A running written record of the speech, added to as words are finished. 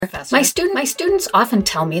professor. My students often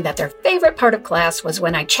tell me that their favorite part of class was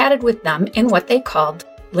when I chatted with them in what they called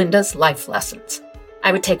Linda's life lessons.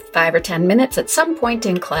 I would take 5 or 10 minutes at some point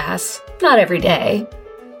in class, not every day,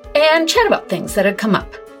 and chat about things that had come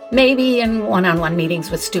up, maybe in one-on-one meetings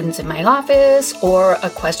with students in my office or a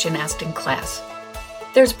question asked in class.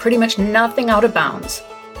 There's pretty much nothing out of bounds.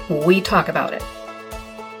 We talk about it.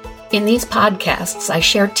 In these podcasts, I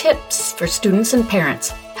share tips for students and parents,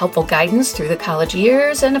 helpful guidance through the college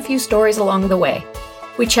years, and a few stories along the way.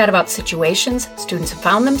 We chat about situations students have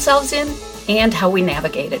found themselves in and how we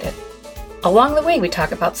navigated it. Along the way, we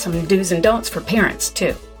talk about some do's and don'ts for parents,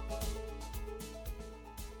 too.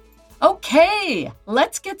 Okay,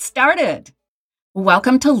 let's get started.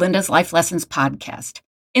 Welcome to Linda's Life Lessons podcast.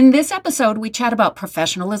 In this episode, we chat about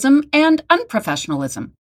professionalism and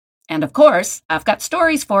unprofessionalism. And of course, I've got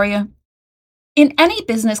stories for you. In any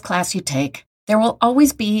business class you take, there will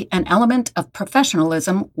always be an element of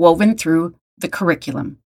professionalism woven through the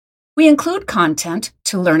curriculum. We include content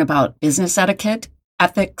to learn about business etiquette,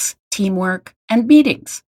 ethics, teamwork, and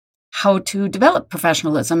meetings, how to develop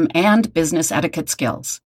professionalism and business etiquette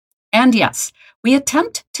skills. And yes, we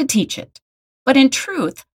attempt to teach it. But in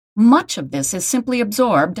truth, much of this is simply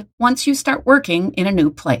absorbed once you start working in a new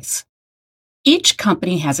place. Each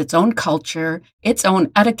company has its own culture, its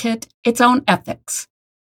own etiquette, its own ethics.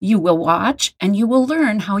 You will watch and you will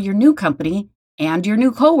learn how your new company and your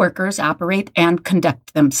new coworkers operate and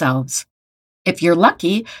conduct themselves. If you're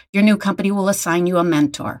lucky, your new company will assign you a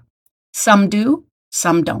mentor. Some do,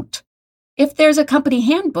 some don't. If there's a company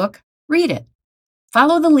handbook, read it.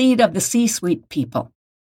 Follow the lead of the C-suite people.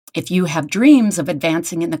 If you have dreams of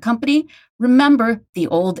advancing in the company, remember the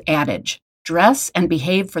old adage, dress and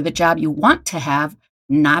behave for the job you want to have,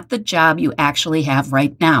 not the job you actually have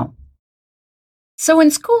right now. So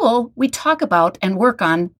in school, we talk about and work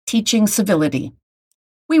on teaching civility.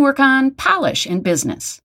 We work on polish in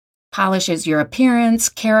business. Polish is your appearance,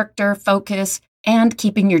 character, focus, and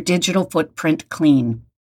keeping your digital footprint clean.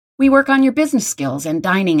 We work on your business skills and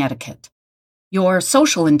dining etiquette, your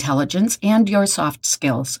social intelligence, and your soft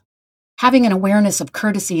skills. Having an awareness of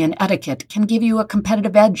courtesy and etiquette can give you a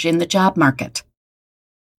competitive edge in the job market.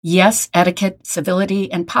 Yes, etiquette,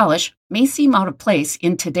 civility, and polish may seem out of place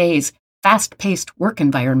in today's fast-paced work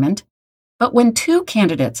environment, but when two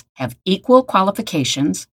candidates have equal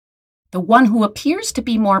qualifications, the one who appears to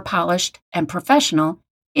be more polished and professional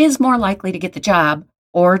is more likely to get the job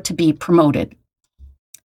or to be promoted.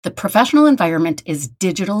 The professional environment is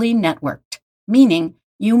digitally networked, meaning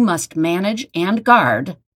you must manage and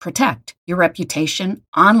protect your reputation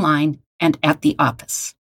online and at the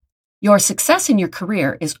office. Your success in your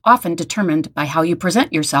career is often determined by how you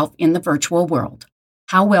present yourself in the virtual world,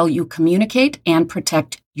 how well you communicate and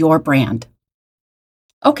protect your brand.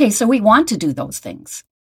 Okay, so we want to do those things.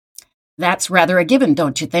 That's rather a given,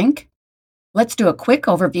 don't you think? Let's do a quick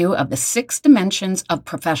overview of the 6 dimensions of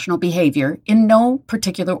professional behavior in no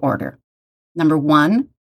particular order. Number 1,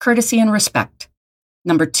 courtesy and respect.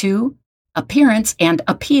 Number 2, appearance and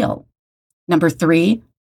appeal. Number 3,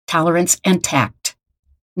 tolerance and tact.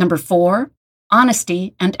 Number 4,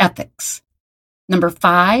 honesty and ethics. Number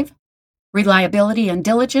 5, reliability and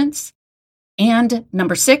diligence. And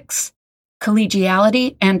number 6,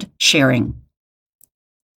 collegiality and sharing.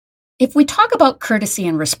 If we talk about courtesy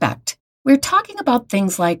and respect, we're talking about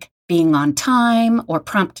things like being on time or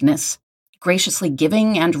promptness, graciously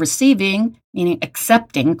giving and receiving, meaning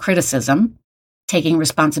accepting criticism, taking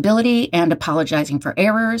responsibility and apologizing for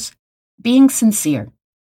errors, being sincere.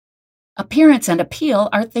 Appearance and appeal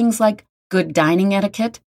are things like good dining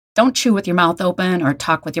etiquette, don't chew with your mouth open or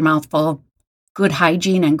talk with your mouth full, good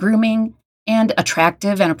hygiene and grooming, and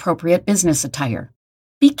attractive and appropriate business attire.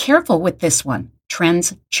 Be careful with this one.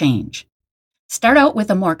 Trends change. Start out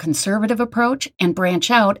with a more conservative approach and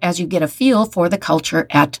branch out as you get a feel for the culture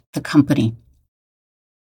at the company.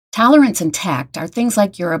 Tolerance and tact are things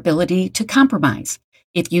like your ability to compromise,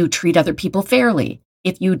 if you treat other people fairly,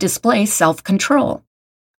 if you display self-control.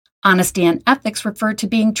 Honesty and ethics refer to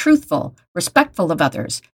being truthful, respectful of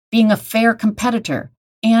others, being a fair competitor,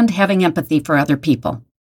 and having empathy for other people.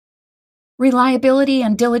 Reliability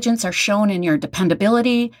and diligence are shown in your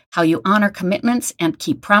dependability, how you honor commitments and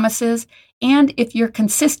keep promises, and if you're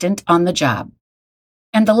consistent on the job.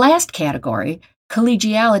 And the last category,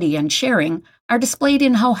 collegiality and sharing, are displayed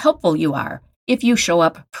in how helpful you are, if you show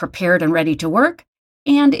up prepared and ready to work,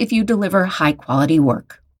 and if you deliver high-quality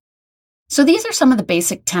work. So these are some of the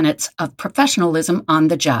basic tenets of professionalism on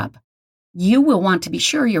the job. You will want to be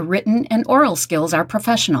sure your written and oral skills are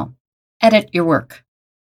professional. Edit your work.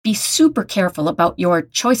 Be super careful about your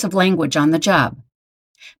choice of language on the job.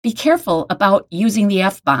 Be careful about using the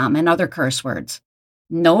F-bomb and other curse words.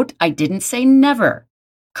 Note, I didn't say never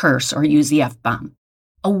curse or use the F-bomb.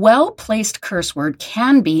 A well-placed curse word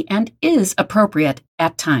can be and is appropriate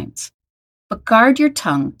at times. But guard your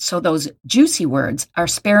tongue so those juicy words are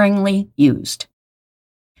sparingly used.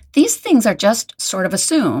 These things are just sort of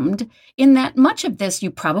assumed in that much of this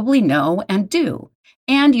you probably know and do,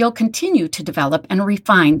 and you'll continue to develop and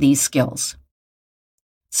refine these skills.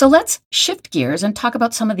 So let's shift gears and talk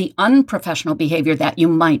about some of the unprofessional behavior that you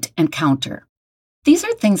might encounter. These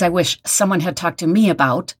are things I wish someone had talked to me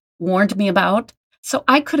about, warned me about, so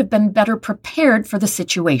I could have been better prepared for the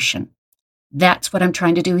situation. That's what I'm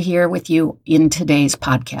trying to do here with you in today's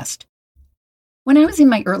podcast. When I was in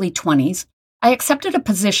my early 20s, I accepted a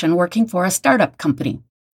position working for a startup company.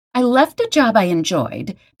 I left a job I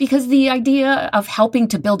enjoyed because the idea of helping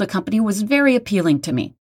to build a company was very appealing to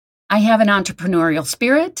me. I have an entrepreneurial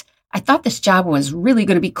spirit. I thought this job was really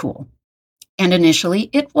going to be cool. And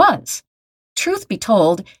initially, it was. Truth be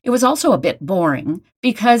told, it was also a bit boring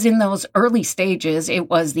because in those early stages, it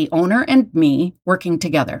was the owner and me working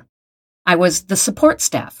together. I was the support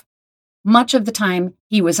staff. Much of the time,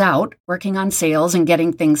 he was out working on sales and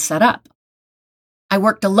getting things set up. I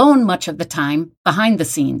worked alone much of the time, behind the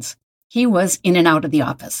scenes. He was in and out of the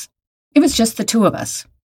office. It was just the two of us.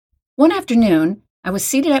 One afternoon, I was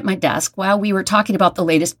seated at my desk while we were talking about the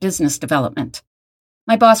latest business development.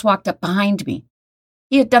 My boss walked up behind me.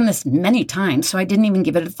 He had done this many times, so I didn't even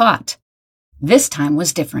give it a thought. This time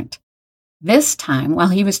was different. This time, while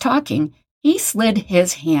he was talking, he slid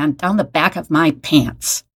his hand down the back of my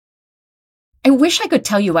pants. I wish I could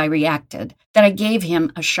tell you I reacted, that I gave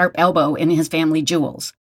him a sharp elbow in his family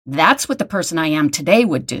jewels. That's what the person I am today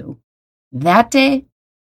would do. That day,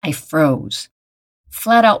 I froze.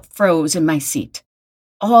 Flat out froze in my seat.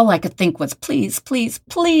 All I could think was, please, please,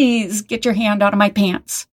 please get your hand out of my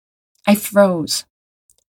pants. I froze.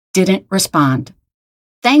 Didn't respond.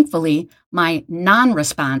 Thankfully, my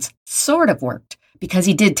non-response sort of worked because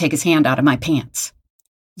he did take his hand out of my pants.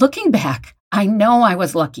 Looking back, I know I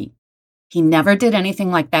was lucky. He never did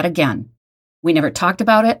anything like that again. We never talked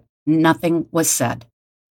about it. Nothing was said.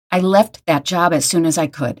 I left that job as soon as I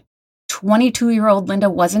could. 22-year-old Linda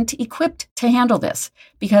wasn't equipped to handle this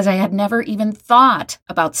because I had never even thought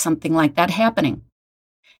about something like that happening.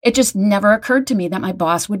 It just never occurred to me that my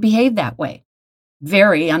boss would behave that way.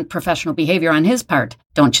 Very unprofessional behavior on his part,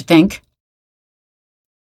 don't you think?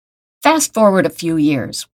 Fast forward a few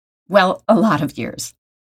years. Well, a lot of years.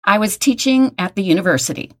 I was teaching at the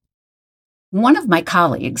university. One of my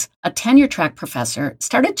colleagues, a tenure-track professor,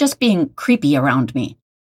 started just being creepy around me.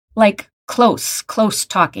 Like close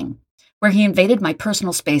talking, where he invaded my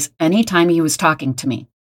personal space anytime he was talking to me.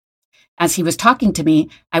 As he was talking to me,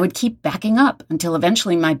 I would keep backing up until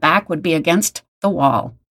eventually my back would be against the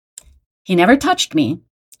wall. He never touched me,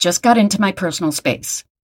 just got into my personal space.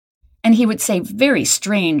 And he would say very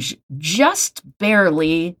strange, just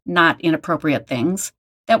barely not inappropriate things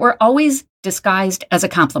that were always disguised as a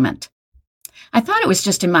compliment. I thought it was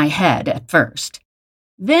just in my head at first.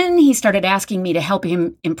 Then he started asking me to help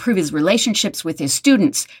him improve his relationships with his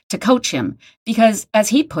students, to coach him, because, as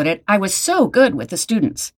he put it, I was so good with the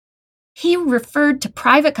students. He referred to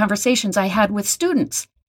private conversations I had with students,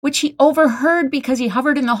 which he overheard because he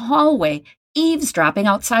hovered in the hallway, eavesdropping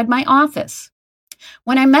outside my office.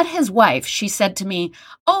 When I met his wife, she said to me,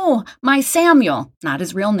 "Oh, my Samuel," not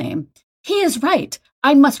his real name, "he is right.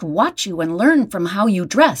 I must watch you and learn from how you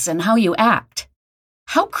dress and how you act."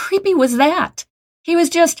 How creepy was that? He was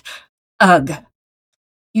just, ugh.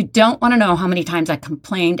 You don't want to know how many times I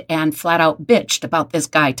complained and flat out bitched about this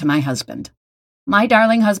guy to my husband. My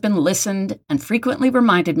darling husband listened and frequently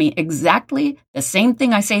reminded me exactly the same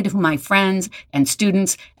thing I say to my friends and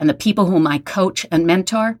students and the people whom I coach and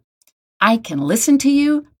mentor. I can listen to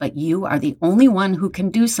you, but you are the only one who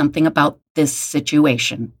can do something about this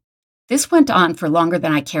situation. This went on for longer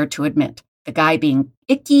than I cared to admit. The guy being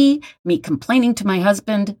icky, me complaining to my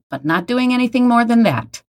husband, but not doing anything more than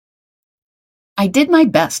that. I did my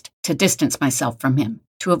best to distance myself from him,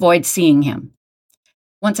 to avoid seeing him.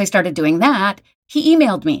 Once I started doing that, he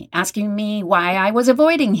emailed me, asking me why I was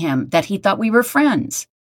avoiding him, that he thought we were friends.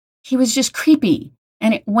 He was just creepy,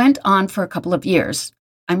 and it went on for a couple of years.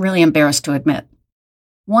 I'm really embarrassed to admit.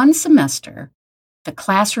 One semester, the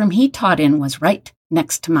classroom he taught in was right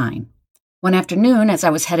next to mine. One afternoon, as I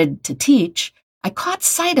was headed to teach, I caught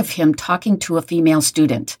sight of him talking to a female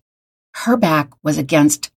student. Her back was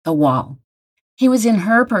against the wall. He was in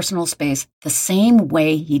her personal space the same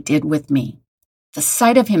way he did with me. The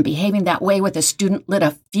sight of him behaving that way with a student lit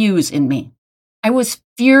a fuse in me. I was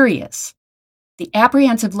furious. The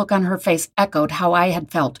apprehensive look on her face echoed how I had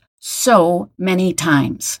felt so many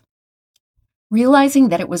times. Realizing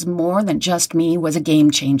that it was more than just me was a game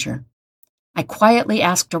changer. I quietly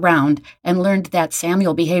asked around and learned that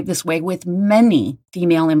Samuel behaved this way with many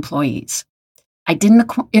female employees. I didn't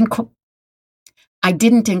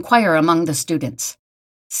inquire among the students.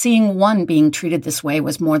 Seeing one being treated this way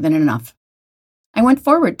was more than enough. I went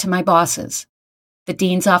forward to my bosses. The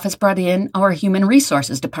dean's office brought in our human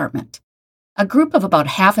resources department. A group of about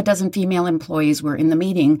half a dozen female employees were in the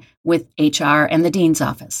meeting with HR and the dean's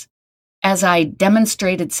office. As I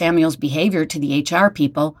demonstrated Samuel's behavior to the HR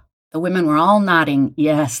people, the women were all nodding,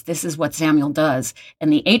 yes, this is what Samuel does,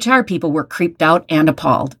 and the HR people were creeped out and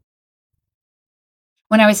appalled.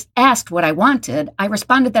 When I was asked what I wanted, I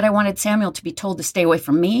responded that I wanted Samuel to be told to stay away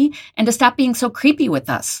from me and to stop being so creepy with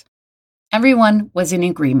us. Everyone was in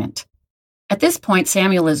agreement. At this point,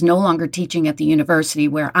 Samuel is no longer teaching at the university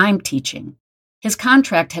where I'm teaching. His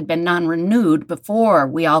contract had been non-renewed before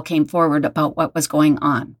we all came forward about what was going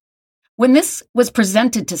on. When this was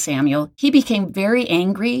presented to Samuel, he became very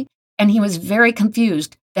angry and he was very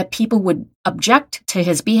confused that people would object to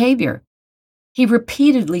his behavior. He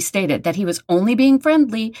repeatedly stated that he was only being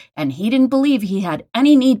friendly and he didn't believe he had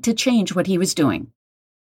any need to change what he was doing.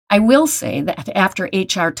 I will say that after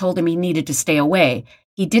HR told him he needed to stay away,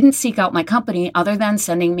 he didn't seek out my company other than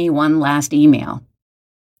sending me one last email.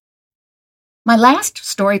 My last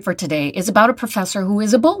story for today is about a professor who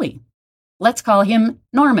is a bully. Let's call him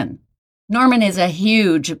Norman. Norman is a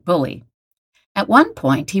huge bully. At one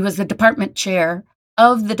point, he was the department chair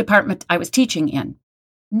of the department I was teaching in.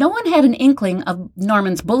 No one had an inkling of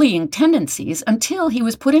Norman's bullying tendencies until he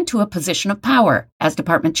was put into a position of power as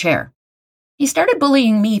department chair. He started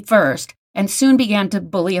bullying me first and soon began to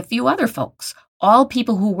bully a few other folks, all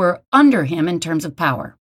people who were under him in terms of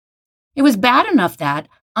power. It was bad enough that,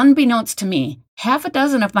 unbeknownst to me, half a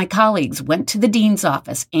dozen of my colleagues went to the dean's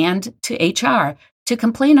office and to HR to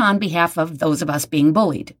complain on behalf of those of us being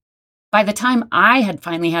bullied. By the time I had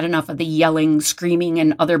finally had enough of the yelling, screaming,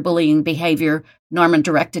 and other bullying behavior Norman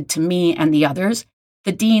directed to me and the others,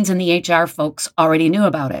 the deans and the HR folks already knew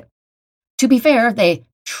about it. To be fair, they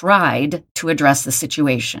tried to address the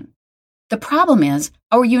situation. The problem is,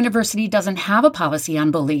 our university doesn't have a policy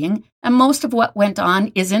on bullying, and most of what went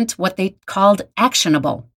on isn't what they called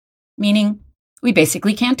actionable, meaning we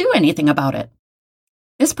basically can't do anything about it.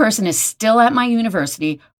 This person is still at my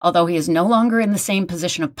university, although he is no longer in the same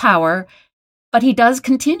position of power, but he does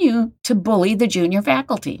continue to bully the junior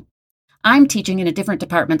faculty. I'm teaching in a different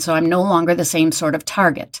department, so I'm no longer the same sort of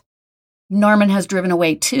target. Norman has driven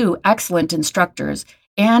away 2 excellent instructors,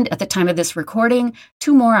 and at the time of this recording,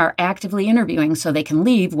 2 more are actively interviewing so they can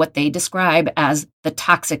leave what they describe as the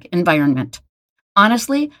toxic environment.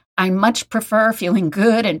 Honestly, I much prefer feeling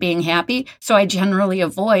good and being happy, so I generally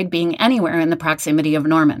avoid being anywhere in the proximity of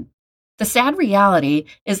Norman. The sad reality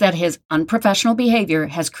is that his unprofessional behavior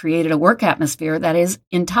has created a work atmosphere that is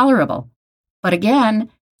intolerable. But again,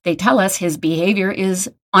 they tell us his behavior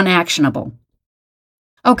is unactionable.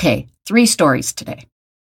 Okay, 3 stories today.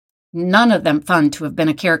 None of them fun to have been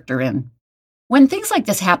a character in. When things like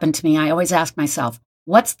this happen to me, I always ask myself,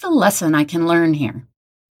 what's the lesson I can learn here?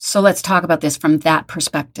 So let's talk about this from that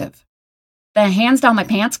perspective. The hands down my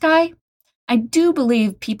pants guy? I do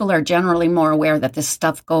believe people are generally more aware that this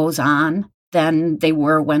stuff goes on than they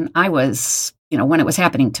were when when it was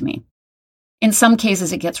happening to me. In some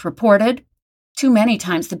cases, it gets reported. Too many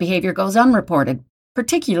times the behavior goes unreported,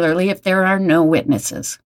 particularly if there are no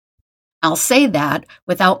witnesses. I'll say that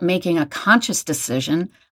without making a conscious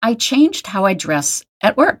decision, I changed how I dress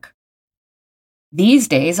at work. These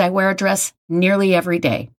days, I wear a dress nearly every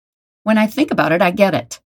day. When I think about it, I get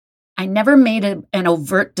it. I never made an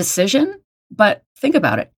overt decision, but think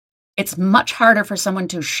about it. It's much harder for someone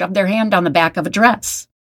to shove their hand down the back of a dress.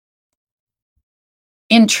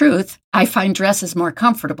 In truth, I find dresses more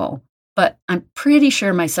comfortable, but I'm pretty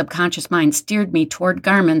sure my subconscious mind steered me toward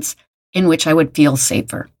garments in which I would feel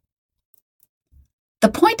safer. The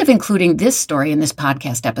point of including this story in this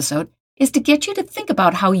podcast episode is to get you to think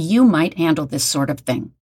about how you might handle this sort of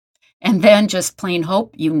thing. And then just plain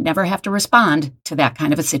hope you never have to respond to that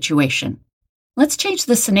kind of a situation. Let's change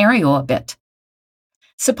the scenario a bit.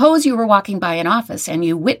 Suppose you were walking by an office and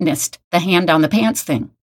you witnessed the hand down the pants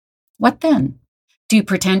thing. What then? Do you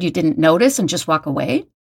pretend you didn't notice and just walk away?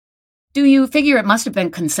 Do you figure it must have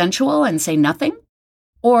been consensual and say nothing?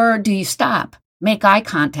 Or do you stop, make eye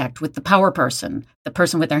contact with the power person, the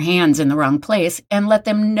person with their hands in the wrong place, and let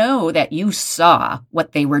them know that you saw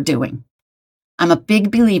what they were doing? I'm a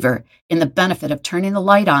big believer in the benefit of turning the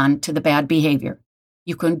light on to the bad behavior.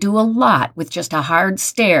 You can do a lot with just a hard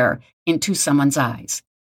stare into someone's eyes.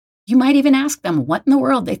 You might even ask them what in the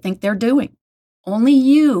world they think they're doing. Only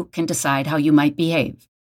you can decide how you might behave.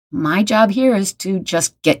 My job here is to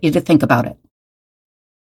just get you to think about it.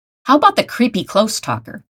 How about the creepy close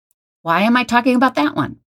talker? Why am I talking about that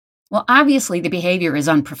one? Well, obviously the behavior is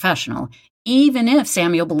unprofessional, even if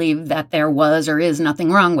Samuel believed that there was or is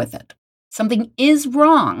nothing wrong with it. Something is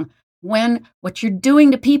wrong when what you're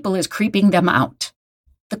doing to people is creeping them out.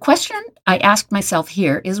 The question I asked myself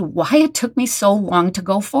here is why it took me so long to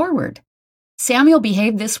go forward. Samuel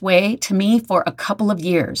behaved this way to me for a couple of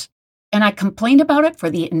years, and I complained about it for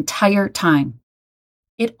the entire time.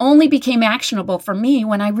 It only became actionable for me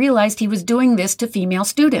when I realized he was doing this to female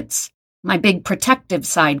students. My big protective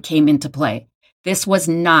side came into play. This was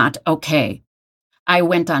not okay. I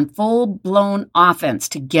went on full-blown offense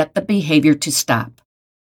to get the behavior to stop.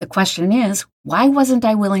 The question is, why wasn't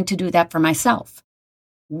I willing to do that for myself?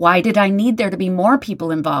 Why did I need there to be more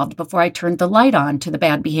people involved before I turned the light on to the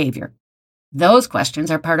bad behavior? Those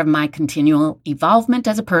questions are part of my continual evolvement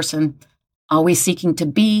as a person, always seeking to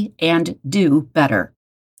be and do better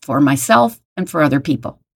for myself and for other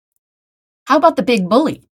people. How about the big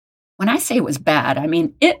bully? When I say it was bad, I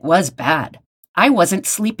mean it was bad. I wasn't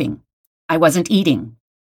sleeping. I wasn't eating.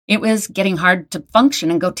 It was getting hard to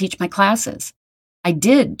function and go teach my classes. I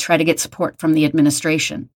did try to get support from the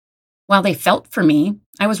administration. While they felt for me,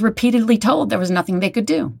 I was repeatedly told there was nothing they could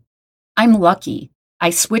do. I'm lucky. I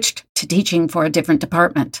switched to teaching for a different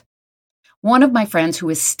department. One of my friends who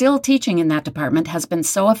is still teaching in that department has been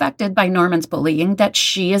so affected by Norman's bullying that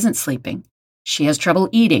she isn't sleeping. She has trouble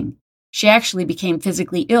eating. She actually became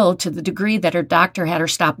physically ill to the degree that her doctor had her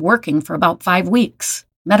stop working for about 5 weeks,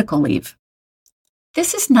 medical leave.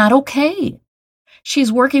 This is not okay.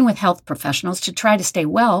 She's working with health professionals to try to stay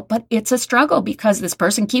well, but it's a struggle because this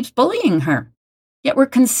person keeps bullying her. Yet we're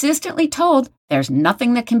consistently told there's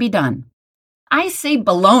nothing that can be done. I say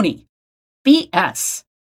baloney. BS.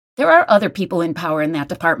 There are other people in power in that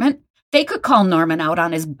department. They could call Norman out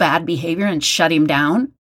on his bad behavior and shut him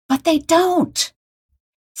down, but they don't.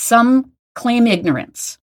 Some claim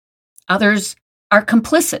ignorance. Others are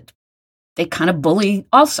complicit. They kind of bully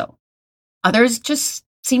also. Others just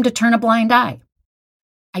seem to turn a blind eye.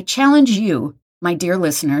 I challenge you, my dear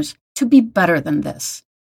listeners, to be better than this.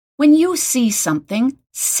 When you see something,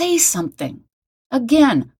 say something.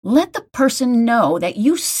 Again, let the person know that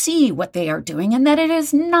you see what they are doing and that it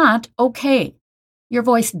is not okay. Your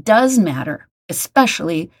voice does matter,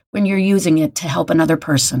 especially when you're using it to help another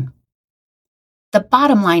person. The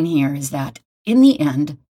bottom line here is that, in the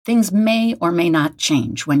end, things may or may not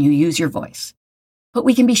change when you use your voice. But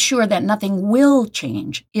we can be sure that nothing will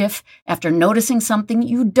change if, after noticing something,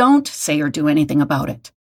 you don't say or do anything about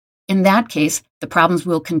it. In that case, the problems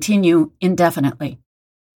will continue indefinitely.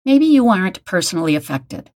 Maybe you aren't personally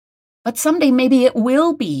affected, but someday maybe it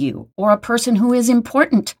will be you or a person who is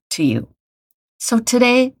important to you. So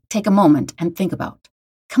today, take a moment and think about.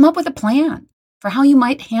 Come up with a plan for how you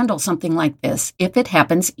might handle something like this if it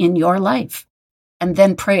happens in your life, and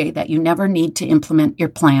then pray that you never need to implement your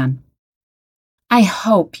plan. I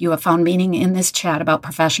hope you have found meaning in this chat about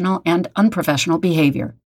professional and unprofessional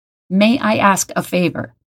behavior. May I ask a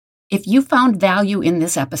favor? If you found value in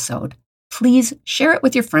this episode, please share it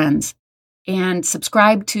with your friends and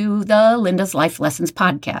subscribe to the Linda's Life Lessons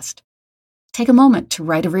podcast. Take a moment to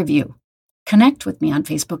write a review. Connect with me on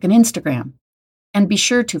Facebook and Instagram. And be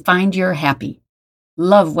sure to find your happy,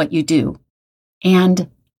 love what you do, and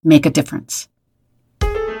make a difference.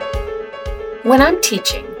 When I'm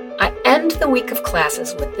teaching, I end the week of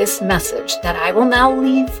classes with this message that I will now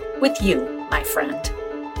leave with you, my friend.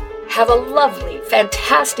 Have a lovely,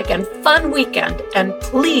 fantastic, and fun weekend, and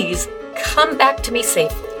please come back to me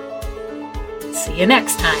safely. See you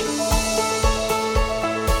next time.